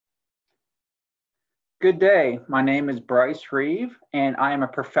Good day. My name is Bryce Reeve, and I am a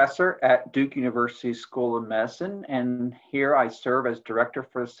professor at Duke University School of Medicine. And here I serve as director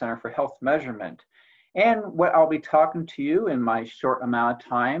for the Center for Health Measurement. And what I'll be talking to you in my short amount of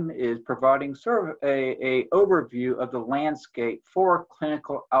time is providing sort of a overview of the landscape for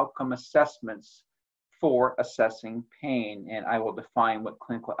clinical outcome assessments for assessing pain. And I will define what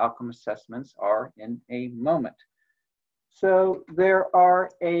clinical outcome assessments are in a moment. So there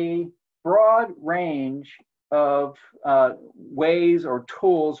are a broad range of ways or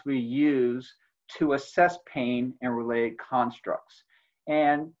tools we use to assess pain and related constructs.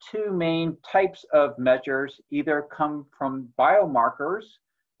 And two main types of measures either come from biomarkers,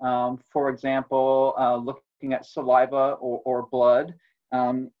 for example, looking at saliva or blood.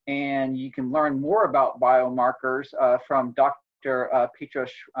 And you can learn more about biomarkers from Dr. Petra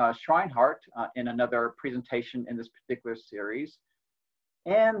Schweinhart in another presentation in this particular series.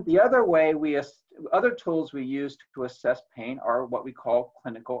 And the other tools we use to assess pain are what we call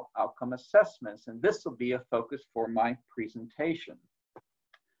clinical outcome assessments. And this will be a focus for my presentation.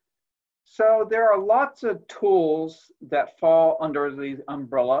 So there are lots of tools that fall under the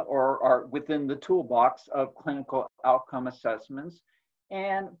umbrella or are within the toolbox of clinical outcome assessments.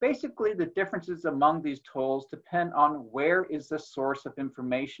 And basically the differences among these tools depend on where is the source of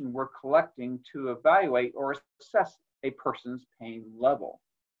information we're collecting to evaluate or assess a person's pain level.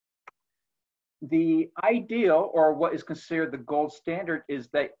 The ideal, or what is considered the gold standard, is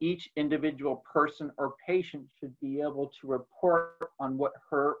that each individual person or patient should be able to report on what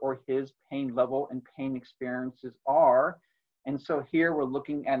her or his pain level and pain experiences are. And so here we're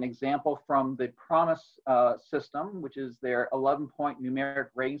looking at an example from the PROMIS system, which is their 11-point numeric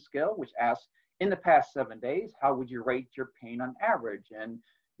rating scale, which asks, in the past 7 days, how would you rate your pain on average? And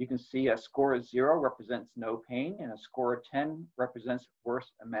you can see a score of 0 represents no pain, and a score of 10 represents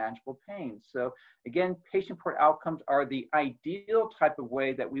worst imaginable pain. So again, patient-reported outcomes are the ideal type of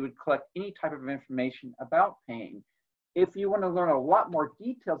way that we would collect any type of information about pain. If you want to learn a lot more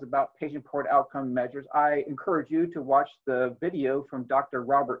details about patient-reported outcome measures, I encourage you to watch the video from Dr.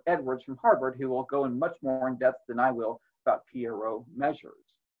 Robert Edwards from Harvard, who will go in much more in depth than I will about PRO measures.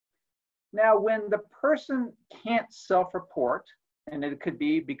 Now, when the person can't self-report, and it could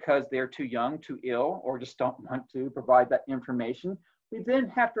be because they're too young, too ill, or just don't want to provide that information, we then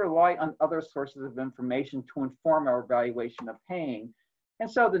have to rely on other sources of information to inform our evaluation of pain. And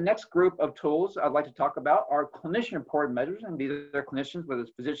so the next group of tools I'd like to talk about are clinician-reported measures, and these are clinicians, whether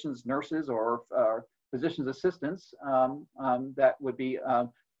it's physicians, nurses, or physician's assistants that would be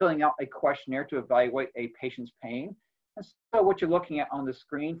filling out a questionnaire to evaluate a patient's pain. And so what you're looking at on the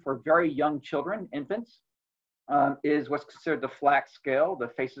screen for very young children, infants, is what's considered the FLAC scale, the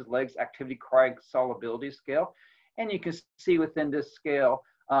faces, legs, activity, cry, solubility scale. And you can see within this scale,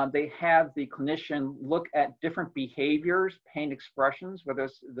 they have the clinician look at different behaviors, pain expressions, whether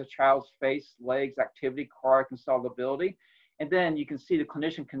it's the child's face, legs, activity, cry, and solubility. And then you can see the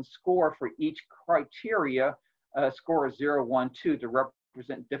clinician can score for each criteria, a score of 0, 1, 2 to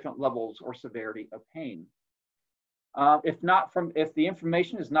represent different levels or severity of pain. If the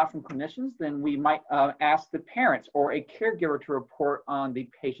information is not from clinicians, then we might ask the parents or a caregiver to report on the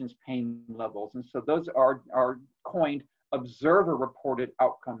patient's pain levels. And so those are coined observer-reported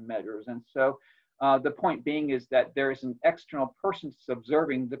outcome measures. And so the point being is that there is an external person that's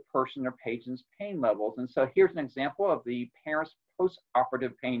observing the person or patient's pain levels. And so here's an example of the parent's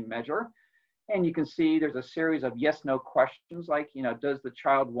post-operative pain measure. And you can see there's a series of yes/no questions like, does the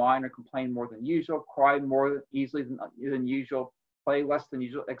child whine or complain more than usual, cry more easily than usual, play less than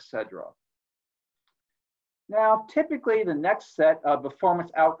usual, etc. Now, typically the next set of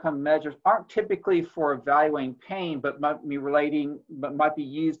performance outcome measures aren't typically for evaluating pain, but might be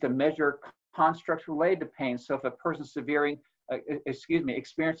used to measure constructs related to pain. So if a person's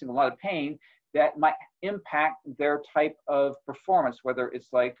experiencing a lot of pain, that might impact their type of performance, whether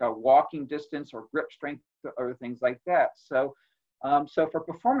it's like a walking distance or grip strength or things like that. So, for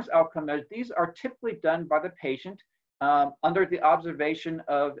performance outcome measures, these are typically done by the patient under the observation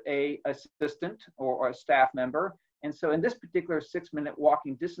of an assistant or a staff member. And so in this particular 6-minute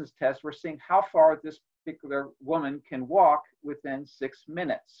walking distance test, we're seeing how far this particular woman can walk within 6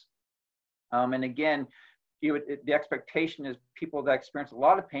 minutes. And again, the expectation is people that experience a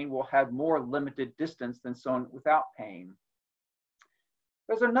lot of pain will have more limited distance than someone without pain.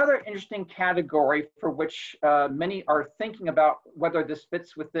 There's another interesting category for which many are thinking about whether this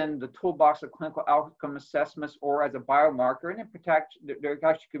fits within the toolbox of clinical outcome assessments or as a biomarker. And in fact, there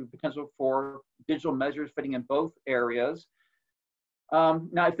actually could be potential for digital measures fitting in both areas.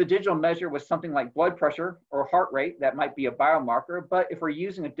 Now, if the digital measure was something like blood pressure or heart rate, that might be a biomarker. But if we're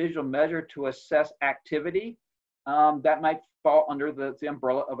using a digital measure to assess activity, that might fall under the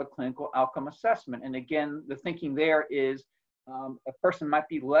umbrella of a clinical outcome assessment. And again, the thinking there is a person might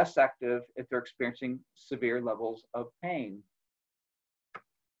be less active if they're experiencing severe levels of pain.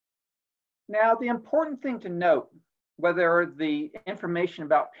 Now, the important thing to note, whether the information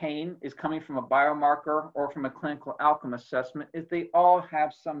about pain is coming from a biomarker or from a clinical outcome assessment, is they all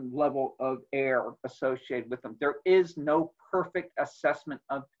have some level of error associated with them. There is no perfect assessment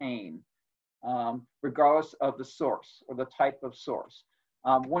of pain, regardless of the source or the type of source.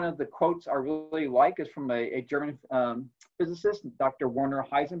 One of the quotes I really like is from a German physicist, Dr. Werner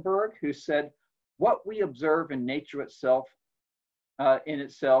Heisenberg, who said, "What we observe in nature itself,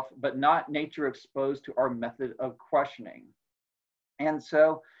 but not nature exposed to our method of questioning." And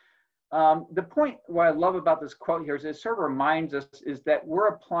so the point, what I love about this quote here is it sort of reminds us is that we're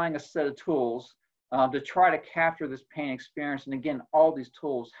applying a set of tools to try to capture this pain experience. And again, all these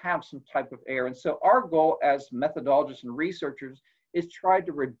tools have some type of error. And so our goal as methodologists and researchers is try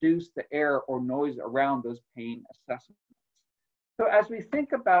to reduce the error or noise around those pain assessments. So as we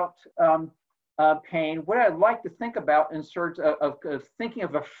think about pain, what I'd like to think about in terms of thinking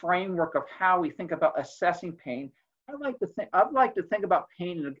of a framework of how we think about assessing pain, I'd like to think about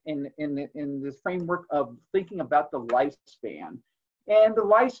pain in this framework of thinking about the lifespan. And the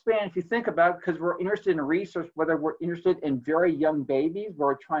lifespan, if you think about it, because we're interested in research, whether we're interested in very young babies, where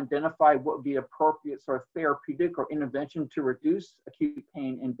we're trying to identify what would be appropriate sort of therapeutic or intervention to reduce acute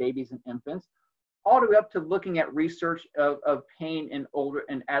pain in babies and infants, all the way up to looking at research of pain in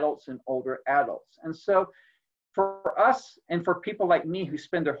adults and older adults. And so for us and for people like me who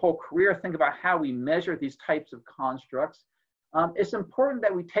spend their whole career thinking about how we measure these types of constructs, it's important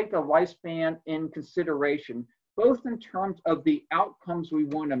that we take the lifespan in consideration, both in terms of the outcomes we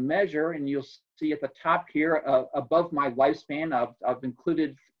want to measure. And you'll see at the top here, above my lifespan, I've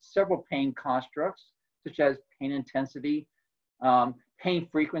included several pain constructs, such as pain intensity, pain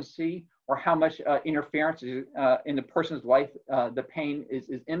frequency, or how much interference in the person's life the pain is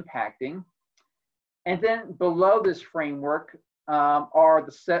impacting. And then below this framework are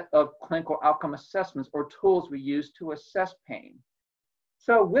the set of clinical outcome assessments or tools we use to assess pain.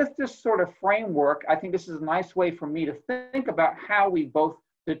 So with this sort of framework, I think this is a nice way for me to think about how we both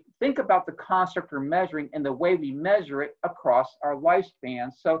think about the construct we're measuring and the way we measure it across our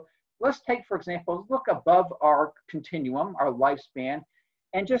lifespan. So let's take, for example, look above our continuum, our lifespan,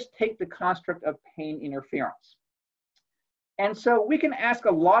 and just take the construct of pain interference. And so we can ask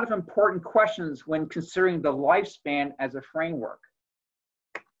a lot of important questions when considering the lifespan as a framework.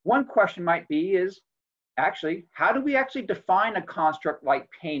 One question might be is, actually, how do we actually define a construct like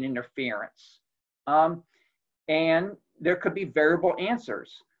pain interference? And there could be variable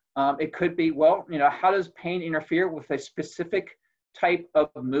answers. It could be, well, how does pain interfere with a specific type of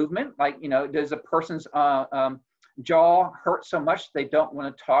movement? Like, does a person's jaw hurt so much they don't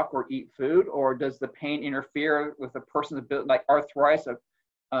want to talk or eat food? Or does the pain interfere with a person's ability, like arthritis,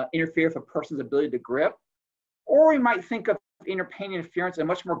 interfere with a person's ability to grip? Or we might think of pain interference in a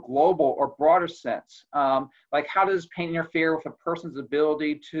much more global or broader sense. Like, how does pain interfere with a person's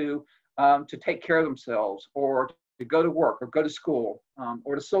ability to take care of themselves, or to go to work, or go to school,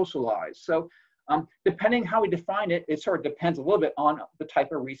 or to socialize? So depending how we define it, it sort of depends a little bit on the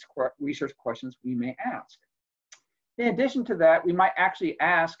type of research questions we may ask. In addition to that, we might actually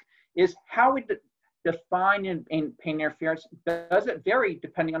ask is how we define in pain interference, does it vary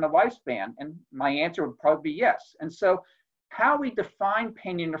depending on the lifespan? And my answer would probably be yes. And so how we define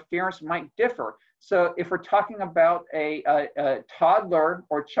pain interference might differ. So if we're talking about a toddler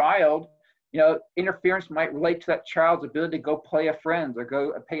or child, interference might relate to that child's ability to go play with friends or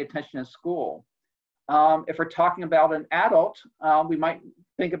go pay attention in school. If we're talking about an adult, we might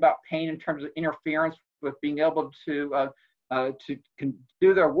think about pain in terms of interference with being able to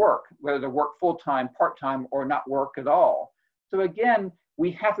do their work, whether they work full-time, part-time, or not work at all. So again,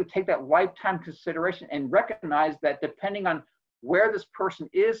 we have to take that lifetime consideration and recognize that depending on where this person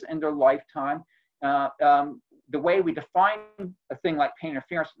is in their lifetime, the way we define a thing like pain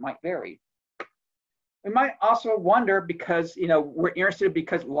interference might vary. We might also wonder, because we're interested,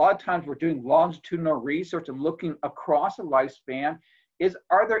 because a lot of times we're doing longitudinal research and looking across a lifespan,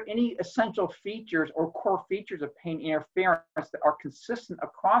 are there any essential features or core features of pain interference that are consistent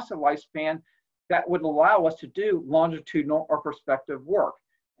across a lifespan that would allow us to do longitudinal or prospective work?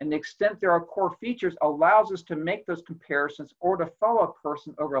 And the extent there are core features allows us to make those comparisons or to follow a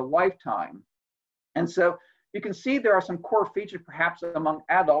person over a lifetime. And so you can see there are some core features perhaps among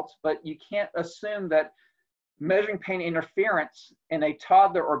adults, but you can't assume that measuring pain interference in a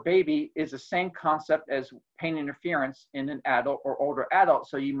toddler or baby is the same concept as pain interference in an adult or older adult,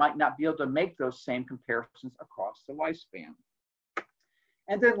 so you might not be able to make those same comparisons across the lifespan.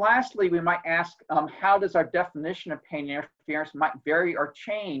 And then lastly, we might ask, how does our definition of pain interference might vary or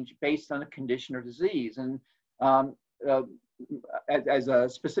change based on the condition or disease? And as a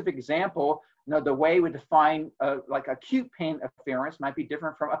specific example, the way we define like acute pain interference might be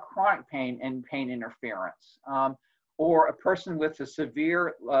different from a chronic pain and pain interference. Or a person with a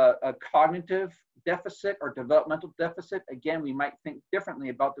severe cognitive deficit or developmental deficit, again, we might think differently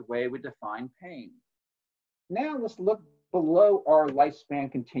about the way we define pain. Now let's look below our lifespan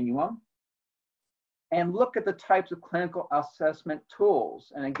continuum and look at the types of clinical assessment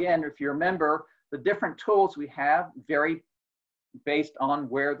tools. And again, if you remember, the different tools we have vary based on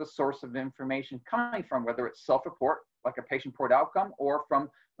where the source of information is coming from, whether it's self-report, like a patient-reported outcome, or from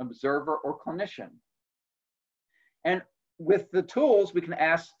observer or clinician. And with the tools, we can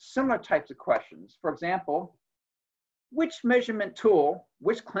ask similar types of questions. For example, which measurement tool,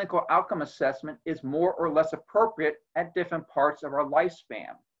 which clinical outcome assessment is more or less appropriate at different parts of our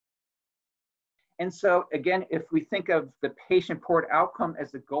lifespan? And so again, if we think of the patient-reported outcome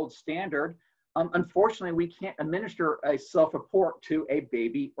as the gold standard, unfortunately, we can't administer a self-report to a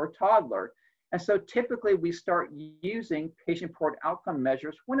baby or toddler. And so typically we start using patient-reported outcome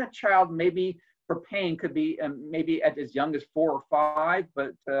measures when a child maybe for pain could be maybe at as young as 4 or 5,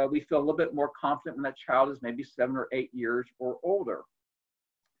 but we feel a little bit more confident when that child is maybe 7 or 8 years or older.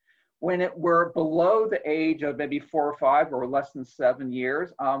 When we're below the age of maybe 4 or 5 or less than 7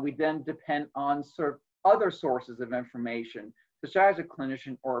 years, we then depend on sort of other sources of information, such as a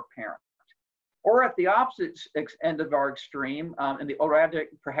clinician or a parent. Or at the opposite end of our extreme, in the older adult,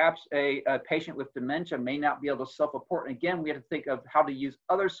 perhaps a patient with dementia may not be able to self-report. And again, we have to think of how to use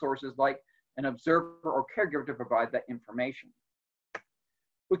other sources like an observer or caregiver to provide that information.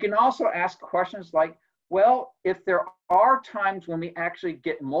 We can also ask questions like, well, if there are times when we actually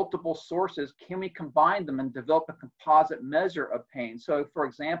get multiple sources, can we combine them and develop a composite measure of pain? So for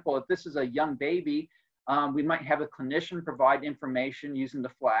example, if this is a young baby, we might have a clinician provide information using the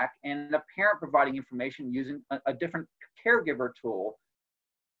FLAC and a parent providing information using a different caregiver tool.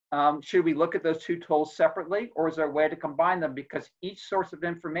 Should we look at those two tools separately, or is there a way to combine them, because each source of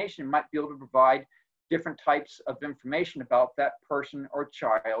information might be able to provide different types of information about that person or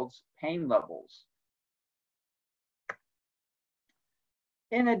child's pain levels?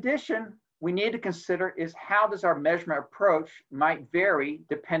 In addition, we need to consider is how does our measurement approach might vary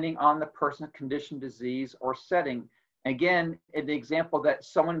depending on the person's condition, disease, or setting. Again, in the example that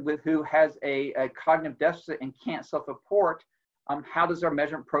someone who has a cognitive deficit and can't self-report, how does our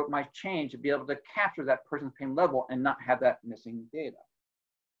measurement approach might change to be able to capture that person's pain level and not have that missing data.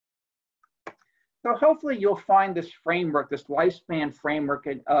 So hopefully you'll find this framework, this lifespan framework,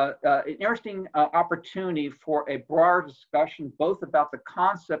 an interesting opportunity for a broader discussion, both about the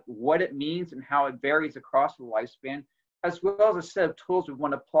concept, what it means and how it varies across the lifespan, as well as a set of tools we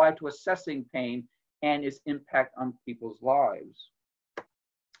want to apply to assessing pain and its impact on people's lives.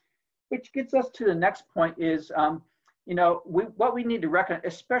 Which gets us to the next point is, what we need to recognize,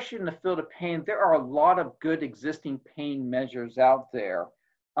 especially in the field of pain, there are a lot of good existing pain measures out there.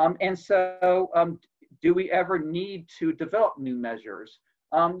 And so do we ever need to develop new measures?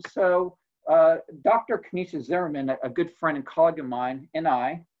 Dr. Kanisha Zimmerman, a good friend and colleague of mine, and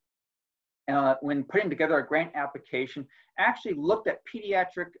I, when putting together a grant application, actually looked at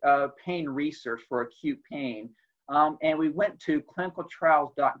pediatric pain research for acute pain. And we went to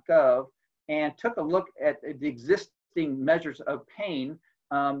clinicaltrials.gov and took a look at the existing measures of pain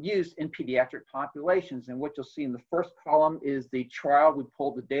used in pediatric populations. And what you'll see in the first column is the trial we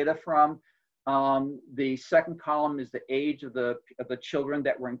pulled the data from. The second column is the age of the children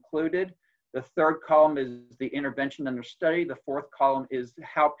that were included. The third column is the intervention under study. The fourth column is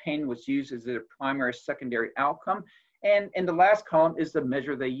how pain was used as a primary, secondary outcome. And the last column is the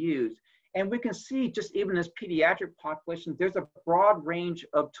measure they used. And we can see just even as pediatric populations, there's a broad range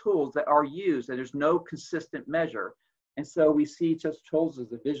of tools that are used, and there's no consistent measure. And so we see such tools as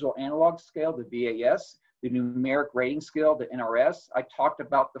the visual analog scale, the VAS, the numeric rating scale, the NRS. I talked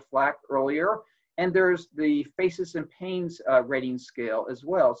about the FLAC earlier, and there's the faces and pains rating scale as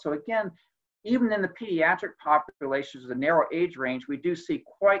well. So again, even in the pediatric populations, the narrow age range, we do see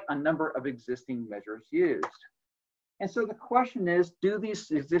quite a number of existing measures used. And so the question is, do these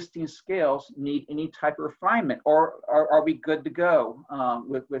existing scales need any type of refinement, or are we good to go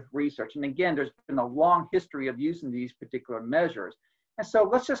with research? And again, there's been a long history of using these particular measures. And so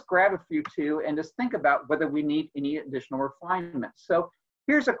let's just grab a few too and just think about whether we need any additional refinement. So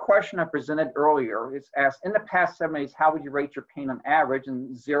Here's a question I presented earlier. It's asked, in the past 7 days, how would you rate your pain on average?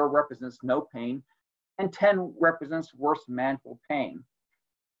 And 0 represents no pain, and 10 represents worst manageable pain.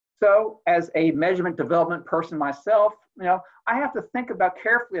 So as a measurement development person myself, I have to think about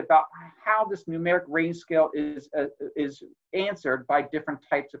carefully about how this numeric rating scale is answered by different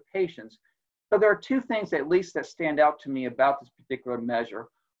types of patients. So there are 2 things at least that stand out to me about this particular measure.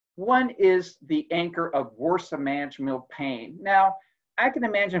 One is the anchor of worst manageable pain. Now, I can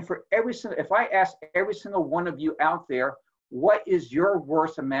imagine for if I ask every single one of you out there, what is your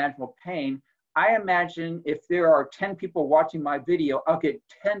worst manageable pain? I imagine if there are 10 people watching my video, I'll get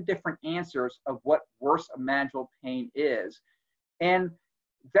 10 different answers of what worst manageable pain is. And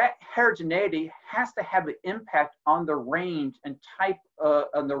that heterogeneity has to have an impact on the range and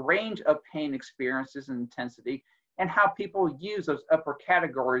on the range of pain experiences and intensity, and how people use those upper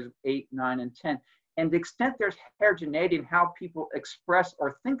categories of 8, 9, and 10. And the extent there's heterogeneity in how people express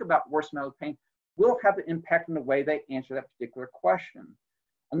or think about worst manageable pain will have an impact on the way they answer that particular question.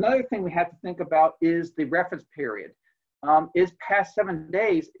 Another thing we have to think about is the reference period. Is past 7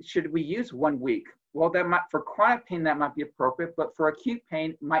 days, should we use 1 week? Well, for chronic pain, that might be appropriate, but for acute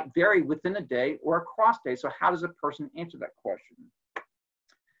pain, it might vary within a day or across days. So how does a person answer that question?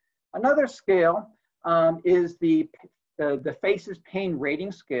 Another scale is the FACES pain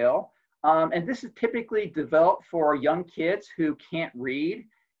rating scale. And this is typically developed for young kids who can't read.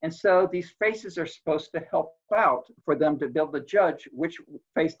 And so these faces are supposed to help out for them to be able to judge which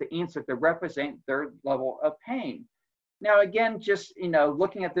face to answer to represent their level of pain. Now, again, just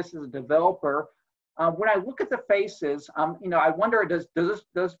looking at this as a developer, when I look at the faces, I wonder, does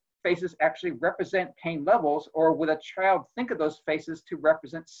those faces actually represent pain levels, or would a child think of those faces to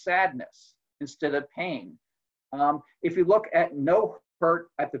represent sadness instead of pain? If you look at no hurt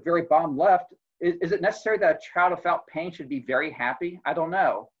at the very bottom left, is it necessary that a child without pain should be very happy? I don't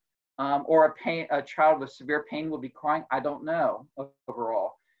know. Or a child with severe pain will be crying? I don't know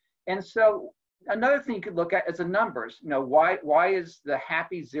overall. And so another thing you could look at is the numbers. Why is the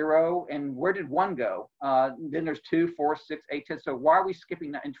happy 0 and where did 1 go? Then there's 2, 4, 6, 8, 10. So why are we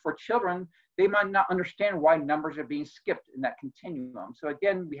skipping that? And for children, they might not understand why numbers are being skipped in that continuum. So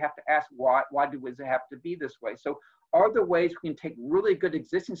again, we have to ask why does it have to be this way? So are there ways we can take really good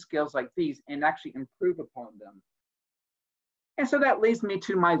existing skills like these and actually improve upon them? And so that leads me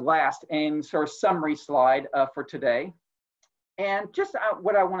to my last and sort of summary slide for today. And just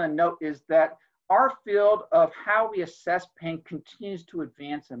what I want to note is that our field of how we assess pain continues to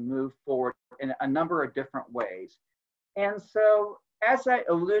advance and move forward in a number of different ways. And so, as I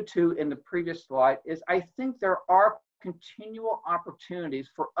alluded to in the previous slide, I think there are continual opportunities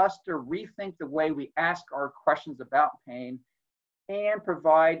for us to rethink the way we ask our questions about pain and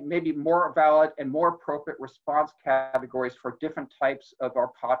provide maybe more valid and more appropriate response categories for different types of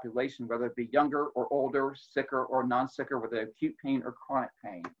our population, whether it be younger or older, sicker or non-sicker, whether acute pain or chronic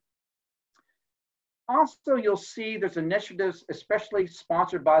pain. Also, you'll see there's initiatives, especially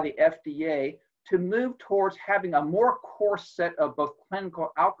sponsored by the FDA, to move towards having a more core set of both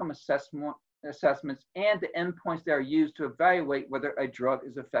clinical outcome assessments and the endpoints that are used to evaluate whether a drug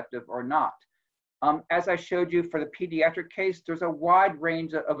is effective or not. As I showed you for the pediatric case, there's a wide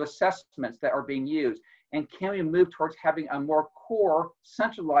range of assessments that are being used. And can we move towards having a more core,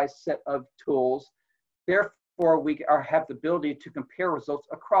 centralized set of tools? Therefore, we have the ability to compare results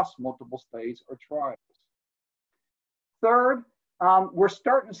across multiple studies or trials. Third, we're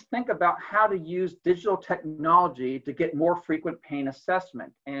starting to think about how to use digital technology to get more frequent pain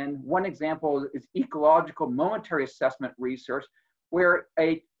assessment. And one example is ecological momentary assessment research, where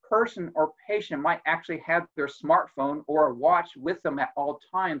a person or patient might actually have their smartphone or a watch with them at all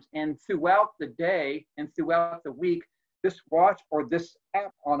times. And throughout the day and throughout the week, this watch or this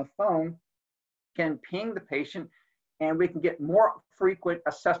app on a phone can ping the patient, and we can get more frequent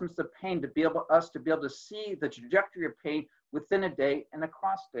assessments of pain to be able to see the trajectory of pain within a day and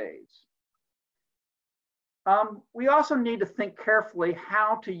across days. We also need to think carefully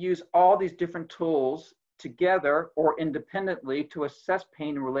how to use all these different tools together or independently to assess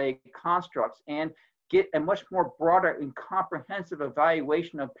pain-related constructs and get a much more broader and comprehensive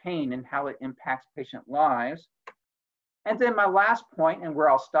evaluation of pain and how it impacts patient lives. And then my last point, and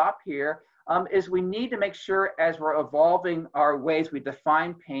where I'll stop here, is we need to make sure as we're evolving our ways we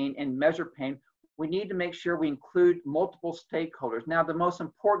define pain and measure pain, we need to make sure we include multiple stakeholders. Now, the most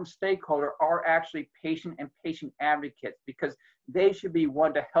important stakeholder are actually patient and patient advocates, because they should be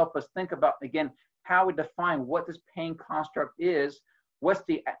one to help us think about, again, how we define what this pain construct is, what's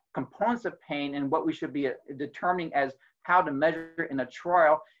the components of pain, and what we should be determining as how to measure in a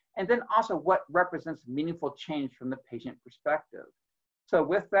trial, and then also what represents meaningful change from the patient perspective. So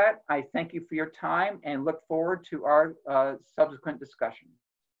with that, I thank you for your time and look forward to our subsequent discussion.